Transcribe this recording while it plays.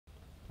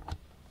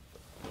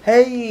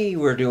Hey,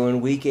 we're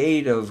doing week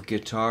 8 of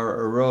guitar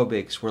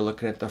aerobics. We're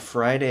looking at the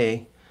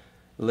Friday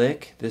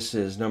lick. This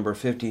is number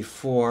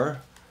 54,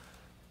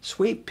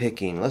 sweep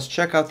picking. Let's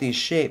check out these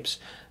shapes.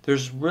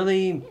 There's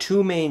really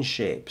two main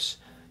shapes.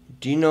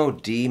 Do you know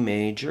D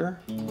major?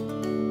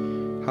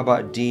 How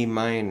about D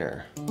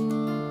minor?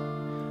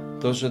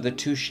 Those are the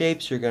two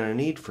shapes you're going to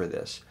need for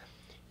this.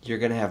 You're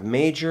going to have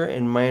major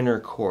and minor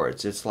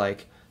chords. It's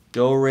like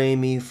do, re,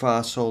 mi,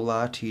 fa, sol,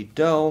 la, ti,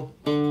 do.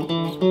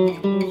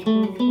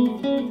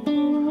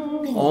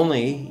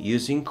 Only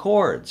using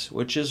chords,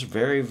 which is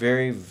very,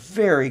 very,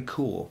 very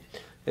cool.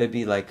 It'd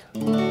be like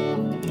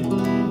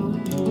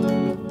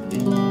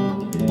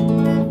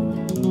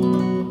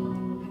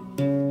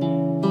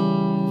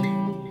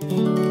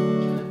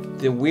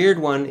the weird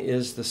one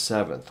is the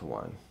 7th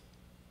one,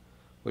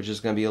 which is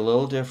going to be a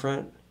little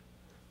different.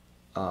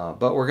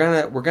 But we're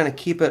gonna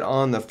keep it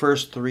on the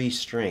first 3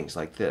 strings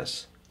like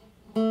this.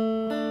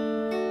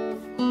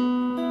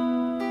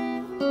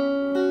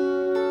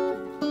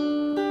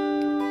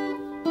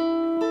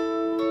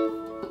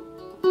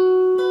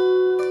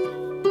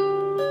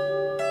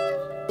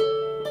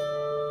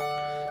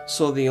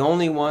 So the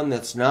only one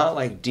that's not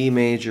like D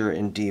major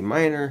and D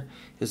minor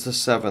is the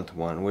 7th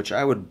one, which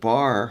I would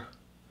bar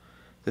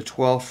the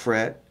 12th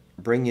fret,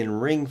 bring in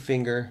ring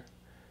finger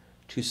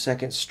to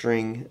 2nd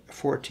string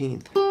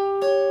 14th,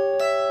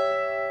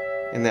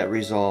 and that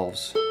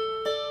resolves.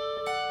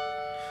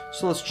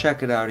 So let's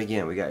check it out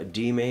again. We got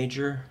D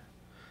major,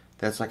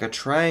 that's like a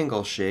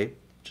triangle shape,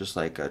 just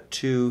like a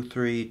 2,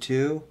 3,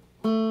 2.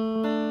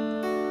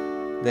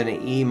 Then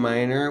an E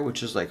minor,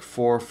 which is like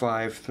 4,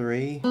 5,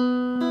 3.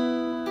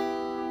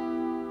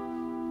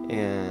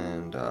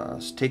 And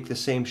take the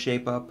same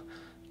shape up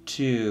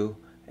to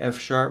F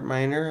sharp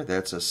minor,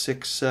 that's a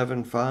 6,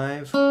 7,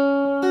 5.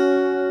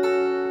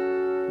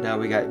 Now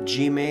we got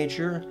G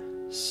major,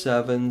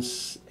 7,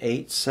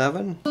 8,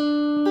 7.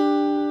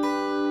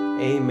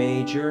 A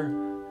major,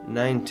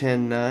 9,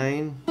 10,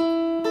 9.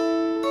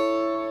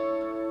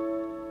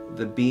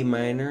 The B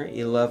minor,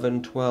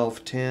 11,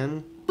 12,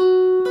 10.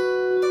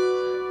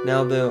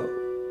 Now the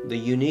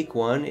unique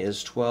one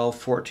is 12,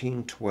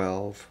 14,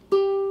 12.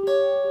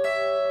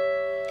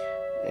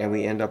 And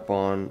we end up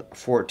on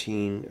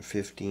 14,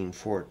 15,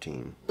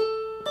 14.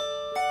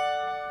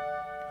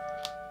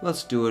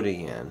 Let's do it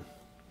again.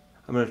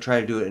 I'm going to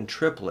try to do it in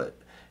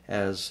triplet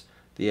as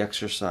the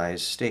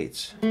exercise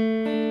states.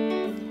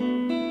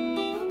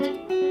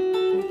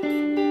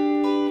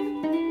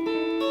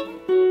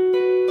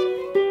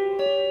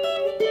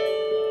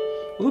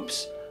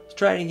 Oops, let's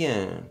try it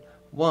again.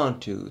 1,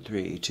 2,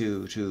 3,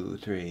 2, 2,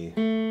 3.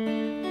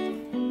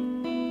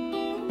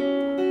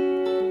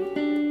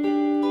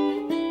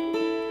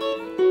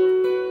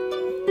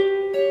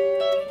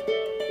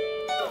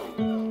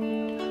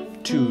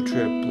 2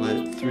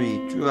 triplet,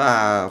 3,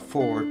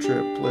 4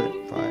 triplet,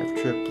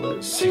 5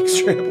 triplet, 6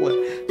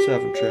 triplet,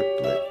 7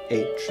 triplet,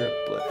 8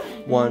 triplet,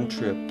 1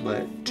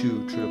 triplet,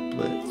 2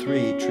 triplet,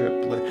 3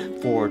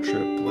 triplet, 4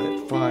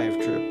 triplet, 5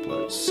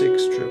 triplet,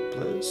 6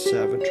 triplet,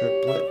 7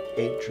 triplet,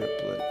 8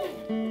 triplet.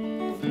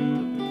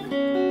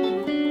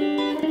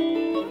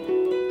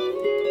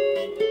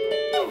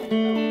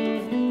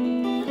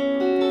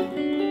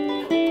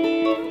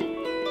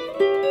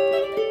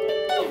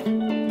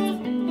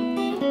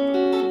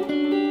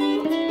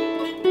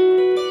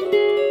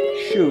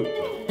 Shoot.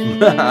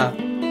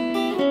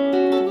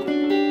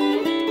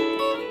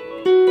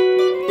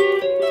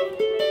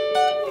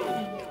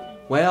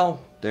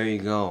 Well, there you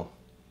go.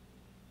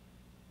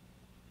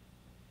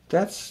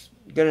 That's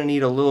gonna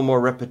need a little more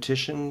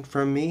repetition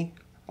from me.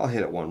 I'll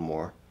hit it one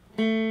more.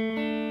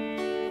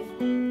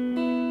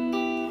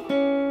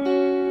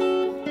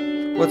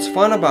 What's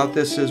fun about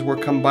this is we're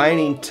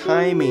combining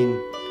timing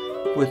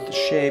with the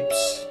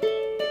shapes.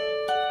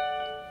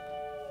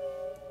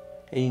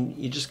 And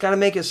you just gotta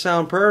make it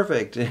sound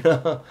perfect, you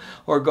know,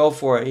 or go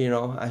for it, you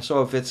know.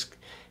 So if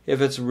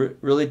it's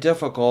really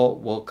difficult,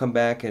 we'll come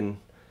back and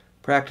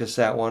practice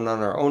that one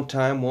on our own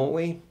time, won't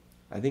we?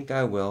 I think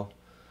I will.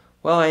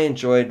 Well, I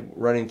enjoyed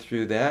running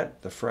through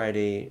that, the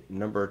Friday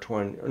number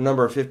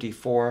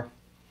 54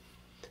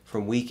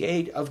 from week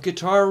 8 of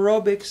guitar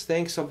aerobics.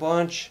 Thanks a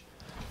bunch.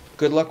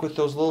 Good luck with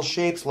those little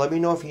shapes. Let me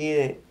know if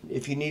you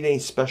need any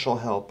special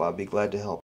help. I'll be glad to help.